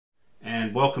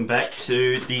and welcome back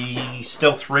to the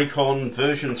Stealth Reconn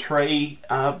version 3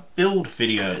 build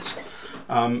videos.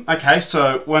 Okay,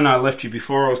 so when I left you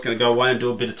before, I was going to go away and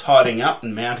do a bit of tidying up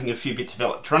and mounting a few bits of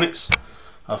electronics.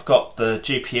 I've got the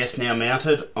GPS now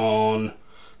mounted on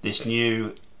this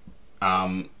new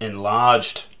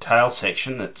enlarged tail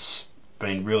section that's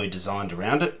been really designed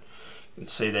around it. You can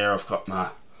see there I've got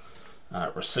my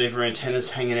receiver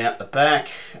antennas hanging out the back.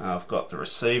 I've got the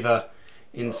receiver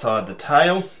inside the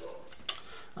tail.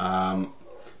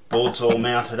 Board's all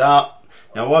mounted up.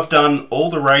 Now I've done all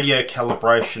the radio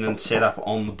calibration and setup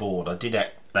on the board. I did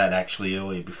that actually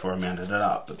earlier before I mounted it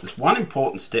up, but there's one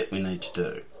important step we need to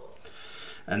do,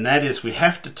 and that is we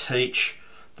have to teach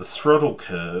the throttle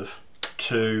curve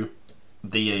to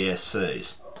the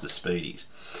ESCs, the speedies.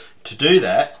 To do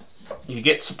that, you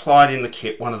get supplied in the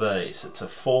kit one of these. It's a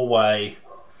 4-way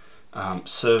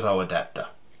servo adapter.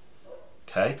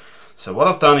 Okay, so what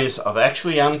I've done is I've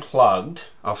actually unplugged,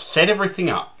 I've set everything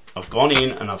up. I've gone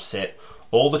in and I've set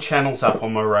all the channels up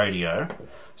on my radio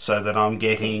so that I'm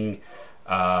getting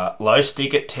low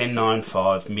stick at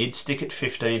 1095, mid stick at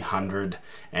 1500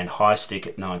 and high stick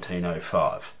at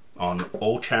 1905 on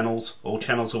all channels. All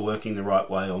channels are working the right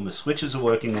way, all my switches are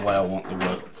working the way I want them to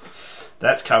work.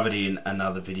 That's covered in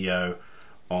another video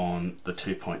on the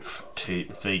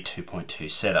V2.2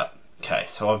 setup. Okay,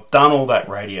 so I've done all that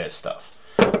radio stuff.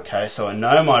 Okay, so I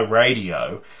know my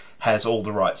radio has all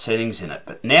the right settings in it,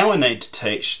 but now I need to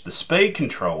teach the speed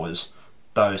controllers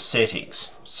those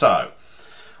settings. So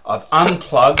I've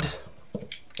unplugged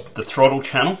the throttle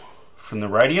channel from the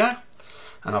radio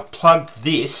and I've plugged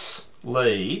this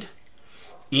lead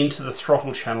into the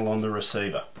throttle channel on the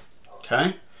receiver.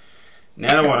 Okay,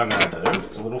 now what I'm going to do,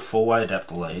 it's a little 4-way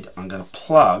adapter lead. I'm going to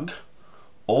plug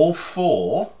all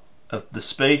 4 of the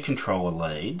speed controller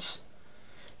leads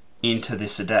into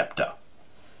this adapter.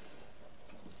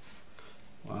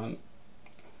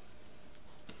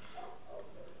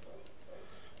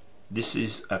 This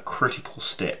is a critical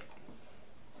step.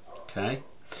 Okay,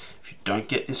 if you don't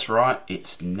get this right,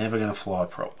 it's never going to fly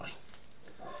properly,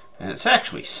 and it's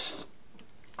actually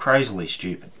crazily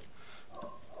stupid,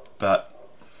 but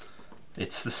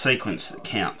it's the sequence that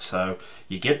counts. So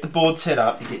you get the board set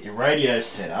up, you get your radio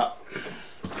set up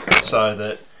so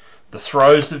that the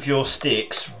throws of your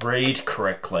sticks read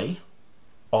correctly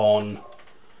on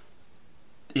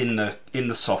in the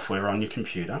software on your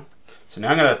computer. So now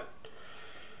I'm going to,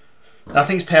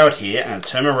 nothing's powered here, I'm going to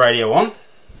turn my radio on,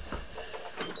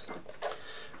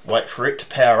 wait for it to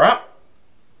power up.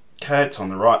 Okay, it's on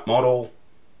the right model,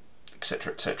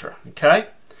 etc, etc. Okay,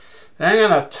 now I'm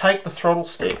going to take the throttle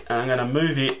stick and I'm going to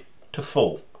move it to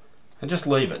full and just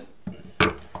leave it.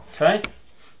 Okay,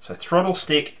 so throttle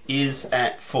stick is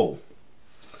at full.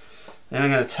 Then I'm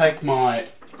going to take my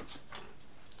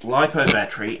LiPo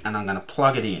battery and I'm going to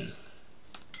plug it in.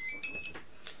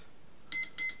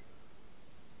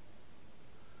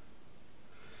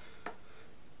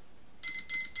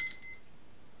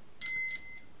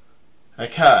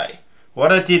 Okay,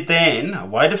 what I did then, I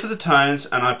waited for the tones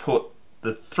and I put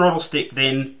the throttle stick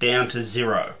then down to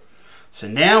 0. So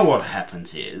now what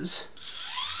happens is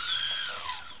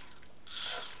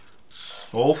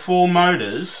all 4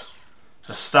 motors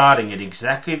are starting at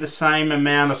exactly the same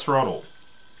amount of throttle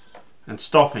and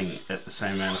stopping at the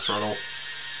same amount of throttle,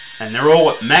 and they're all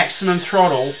at maximum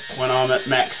throttle when I'm at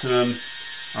maximum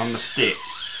on the stick.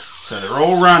 So they're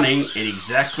all running at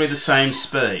exactly the same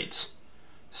speeds.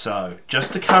 So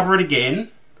just to cover it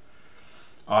again,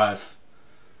 I've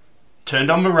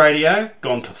turned on my radio,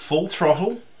 gone to full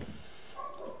throttle,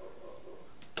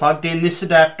 plugged in this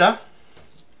adapter,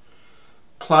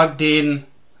 plugged in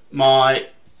my,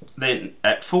 then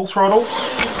at full throttle,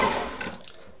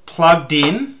 plugged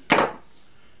in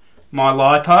my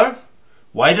LiPo,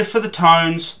 waited for the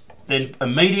tones, then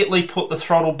immediately put the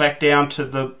throttle back down to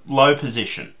the low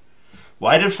position.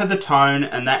 Waited for the tone,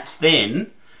 and that's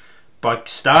then, by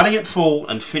starting at full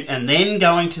and then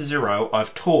going to 0,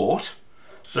 I've taught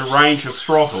the range of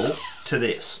throttle to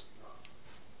this.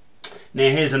 Now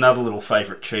here's another little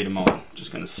favourite cheat of mine. I'm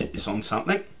just going to set this on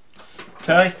something.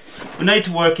 Okay, we need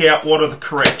to work out what are the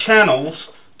correct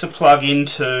channels to plug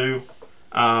into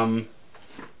our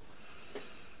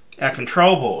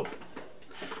control board.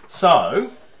 So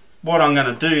what I'm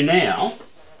going to do now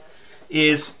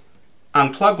is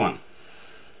unplug one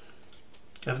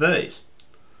of these.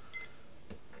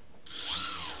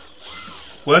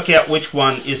 Work out which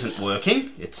one isn't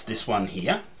working. It's this one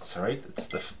here. Sorry,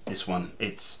 it's this one.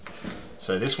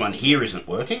 So this one here isn't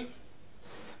working.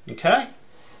 Okay.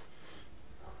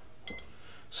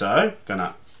 So, going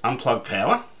to unplug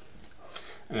power.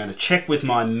 I'm going to check with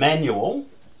my manual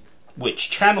which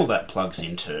channel that plugs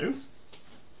into.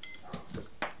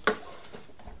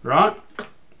 Right?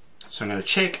 So I'm going to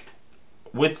check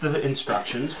with the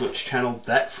instructions which channel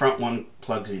that front one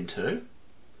plugs into.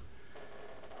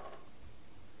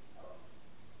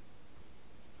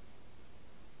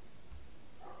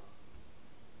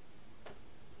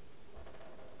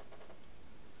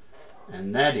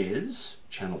 And that is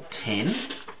channel 10.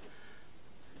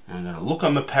 I'm going to look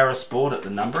on the Paris board at the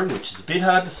numbering, which is a bit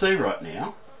hard to see right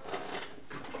now.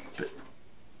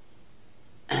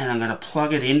 And I'm going to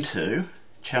plug it into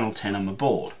channel 10 on the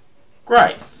board.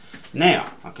 Great.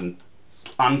 Now I can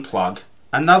unplug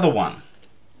another one.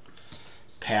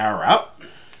 Power up.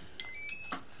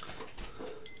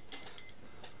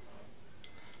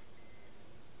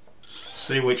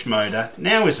 See which motor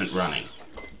now isn't running.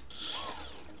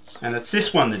 And it's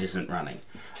this one that isn't running.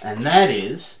 And that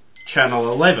is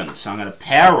channel 11. So I'm going to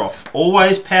power off.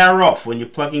 Always power off when you're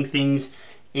plugging things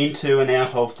into and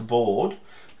out of the board.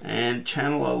 And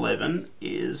channel 11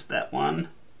 is that one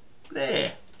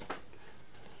there.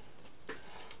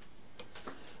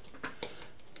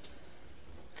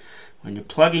 When you're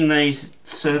plugging these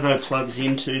servo plugs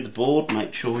into the board,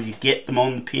 make sure you get them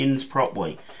on the pins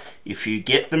properly. If you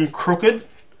get them crooked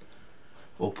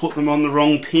or put them on the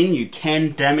wrong pin, you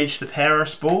can damage the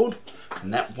Paris board,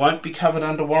 and that won't be covered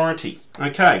under warranty.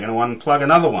 Okay, I'm going to unplug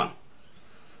another one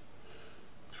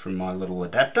from my little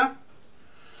adapter.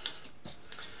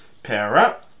 Power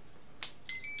up.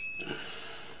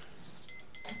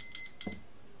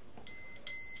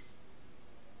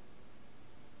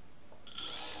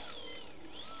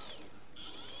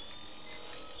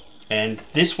 And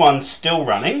this one's still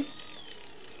running,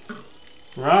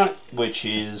 right, which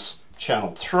is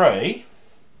channel 3,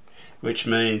 which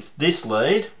means this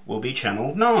lead will be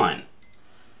channel 9.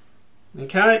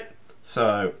 Okay,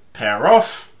 so power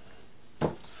off,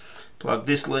 plug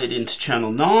this lead into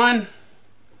channel 9,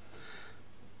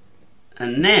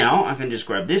 and now I can just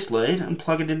grab this lead and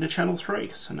plug it into channel 3,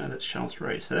 because I know that's channel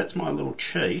 3. So that's my little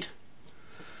cheat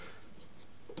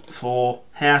for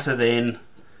how to then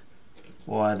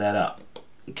wire that up.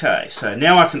 Okay, so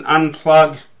now I can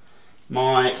unplug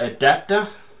my adapter,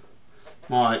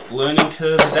 my learning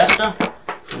curve adapter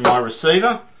from my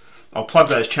receiver. I'll plug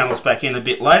those channels back in a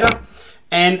bit later.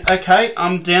 And okay,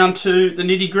 I'm down to the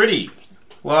nitty gritty.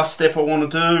 Last step I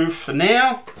want to do for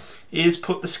now is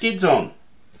put the skids on.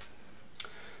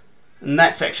 And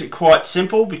that's actually quite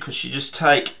simple, because you just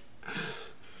take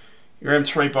your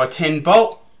M3x10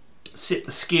 bolt, sit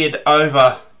the skid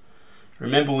over.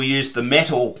 Remember, we used the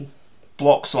metal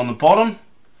blocks on the bottom.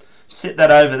 Set that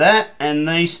over that, and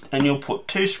you'll put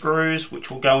 2 screws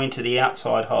which will go into the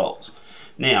outside holes.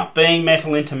 Now, being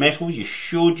metal into metal, you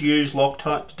should use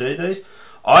Loctite to do these.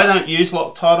 I don't use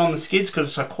Loctite on the skids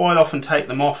because I quite often take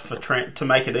them off to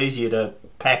make it easier to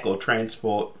pack or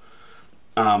transport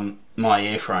my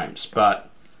airframes. But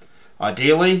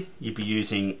ideally, you'd be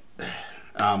using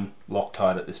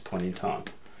Loctite at this point in time.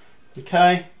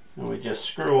 Okay. And we just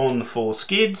screw on the 4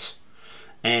 skids,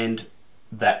 and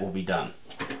that will be done.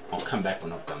 I'll come back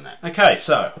when I've done that. Okay,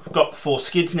 so I've got the 4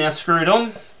 skids now screwed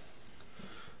on.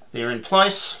 They're in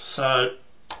place, so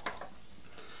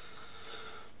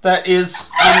that is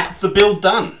the build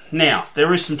done. Now,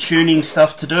 there is some tuning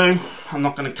stuff to do. I'm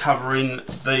not going to cover in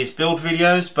these build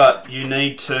videos, but you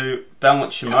need to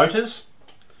balance your motors.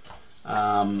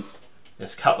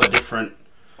 There's a couple of different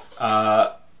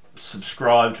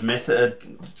subscribed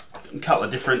method, a couple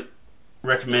of different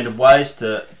recommended ways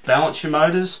to balance your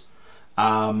motors,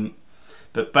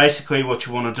 but basically what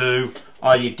you want to do,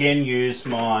 I again use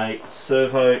my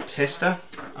servo tester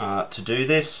to do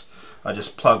this. I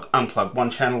just unplug one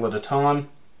channel at a time,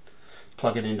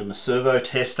 plug it into my servo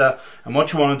tester, and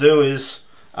what you want to do is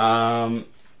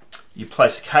you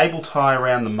place a cable tie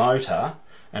around the motor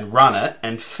and run it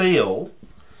and feel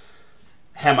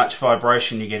how much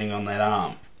vibration you're getting on that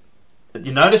arm.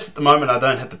 You notice at the moment I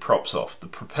don't have the props off. The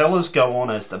propellers go on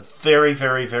as the very,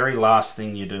 very, very last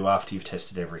thing you do after you've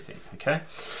tested everything. Okay.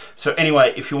 So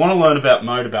anyway, if you want to learn about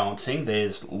motor balancing,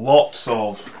 there's lots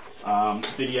of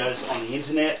videos on the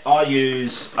internet. I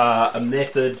use a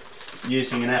method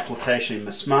using an application in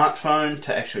my smartphone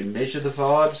to actually measure the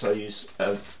vibes. I use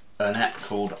an app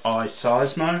called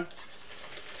iSeismometer,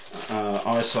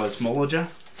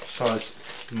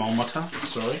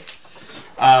 sorry.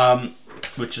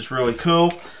 Which is really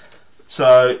cool.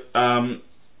 So so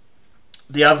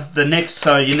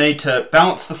you need to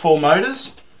balance the 4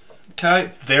 motors.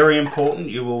 Okay, very important.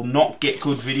 You will not get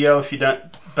good video if you don't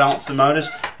balance the motors,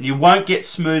 and you won't get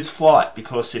smooth flight,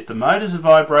 because if the motors are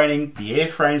vibrating, the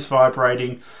airframe's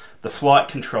vibrating, the flight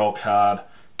control card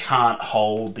can't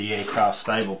hold the aircraft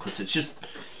stable because it's just,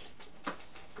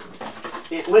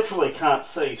 it literally can't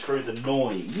see through the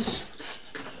noise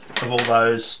of all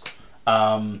those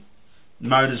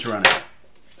motors running.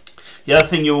 The other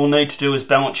thing you will need to do is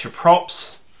balance your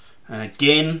props, and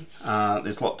again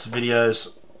there's lots of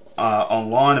videos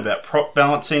online about prop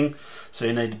balancing, so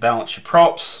you need to balance your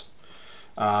props.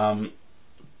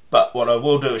 But what I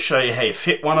will do is show you how you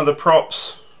fit one of the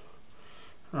props.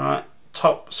 Right,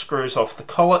 top screws off the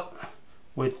collet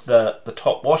with the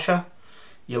top washer.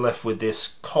 You're left with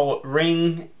this collet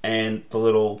ring and the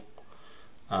little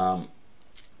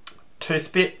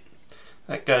tooth bit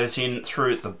that goes in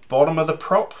through the bottom of the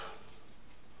prop.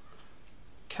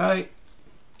 Okay,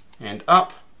 and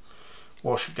up.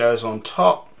 Washer goes on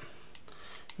top.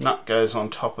 Nut goes on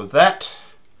top of that.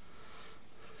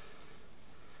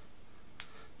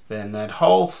 Then that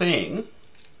whole thing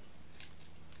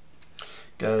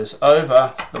goes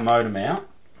over the motor mount,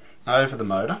 over the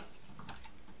motor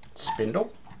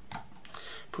spindle.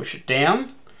 Push it down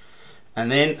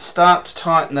and then start to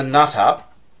tighten the nut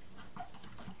up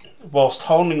whilst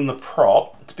holding the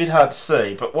prop. It's a bit hard to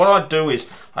see, but what I do is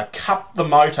I cup the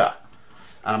motor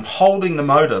and I'm holding the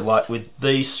motor like with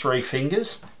these 3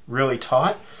 fingers really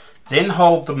tight, then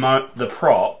hold the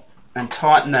prop and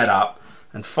tighten that up.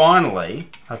 And finally,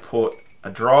 I put a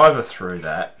driver through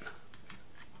that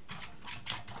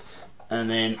and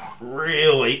then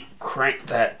really crank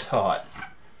that tight.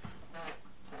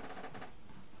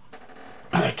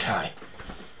 Okay,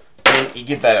 then you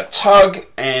give that a tug,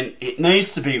 and it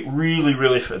needs to be really,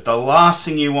 really fit. The last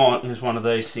thing you want is one of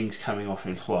these things coming off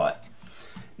in flight.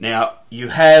 Now, you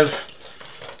have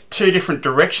 2 different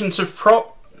directions of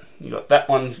prop. You've got that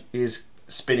one is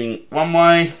spinning one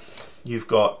way, you've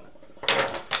got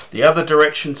the other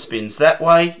direction spins that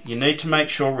way. You need to make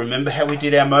sure, remember how we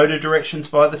did our motor directions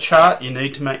by the chart? You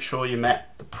need to make sure you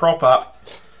map the prop up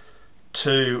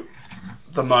to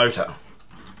the motor.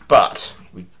 But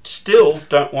we still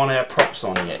don't want our props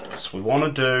on yet, because we want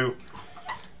to do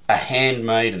a hand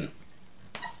maiden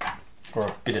or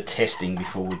a bit of testing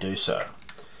before we do so.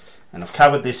 And I've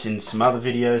covered this in some other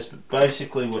videos, but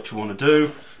basically what you want to do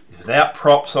is, without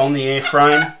props on the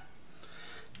airframe,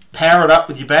 power it up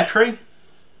with your battery.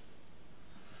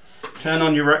 Turn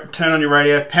on your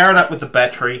radio, power it up with the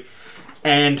battery,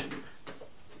 and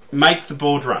make the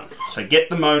board run. So get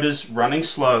the motors running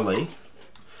slowly,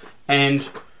 and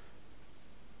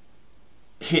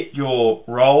hit your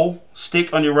roll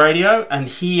stick on your radio, and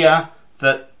hear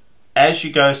that as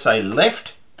you go, say,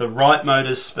 left, the right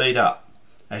motors speed up.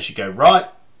 As you go right,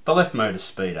 the left motors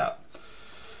speed up.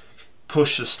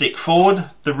 Push the stick forward,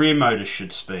 the rear motors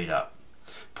should speed up.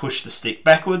 Push the stick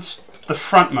backwards, the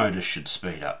front motors should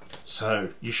speed up. So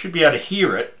you should be able to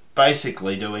hear it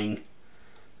basically doing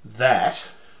that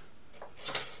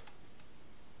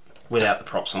without the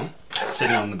props on,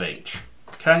 sitting on the bench.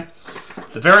 Okay.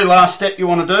 The very last step you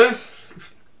want to do,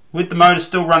 with the motor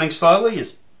still running slowly,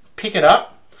 is pick it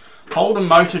up, hold a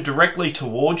motor directly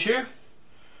towards you,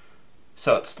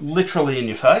 so it's literally in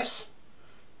your face,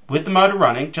 with the motor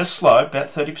running, just slow, about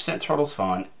 30% throttle's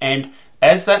fine, and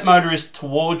as that motor is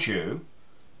towards you,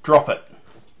 drop it.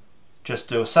 Just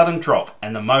do a sudden drop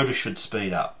and the motor should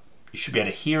speed up. You should be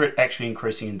able to hear it actually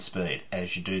increasing in speed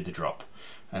as you do the drop,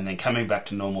 and then coming back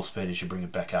to normal speed as you bring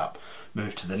it back up.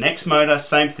 Move to the next motor,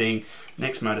 same thing,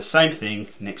 next motor, same thing,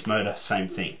 next motor, same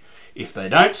thing. If they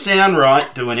don't sound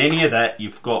right doing any of that,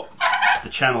 you've got the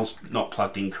channels not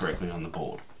plugged in correctly on the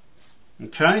board.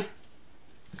 Okay?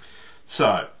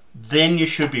 So then you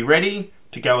should be ready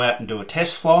to go out and do a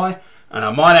test fly, and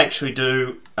I might actually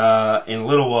do in a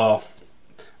little while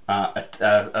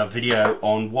a video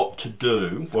on what to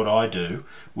do, what I do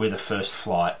with a first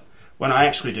flight when I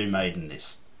actually do maiden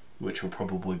this, which will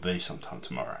probably be sometime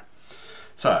tomorrow.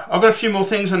 So I've got a few more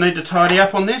things I need to tidy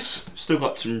up on this. Still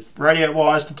got some radio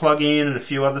wires to plug in and a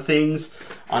few other things.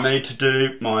 I need to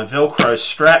do my Velcro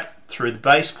strap through the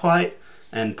base plate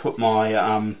and put my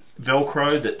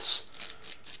Velcro that's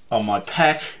on my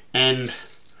pack and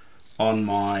on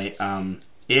my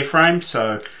airframe.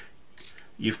 So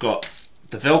you've got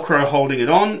the Velcro holding it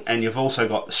on, and you've also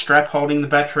got the strap holding the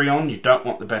battery on. You don't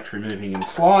want the battery moving in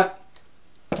flight.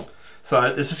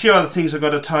 So there's a few other things I've got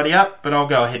to tidy up, but I'll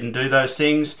go ahead and do those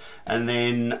things, and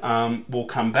then we'll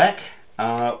come back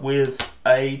with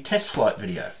a test flight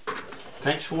video.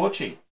 Thanks for watching.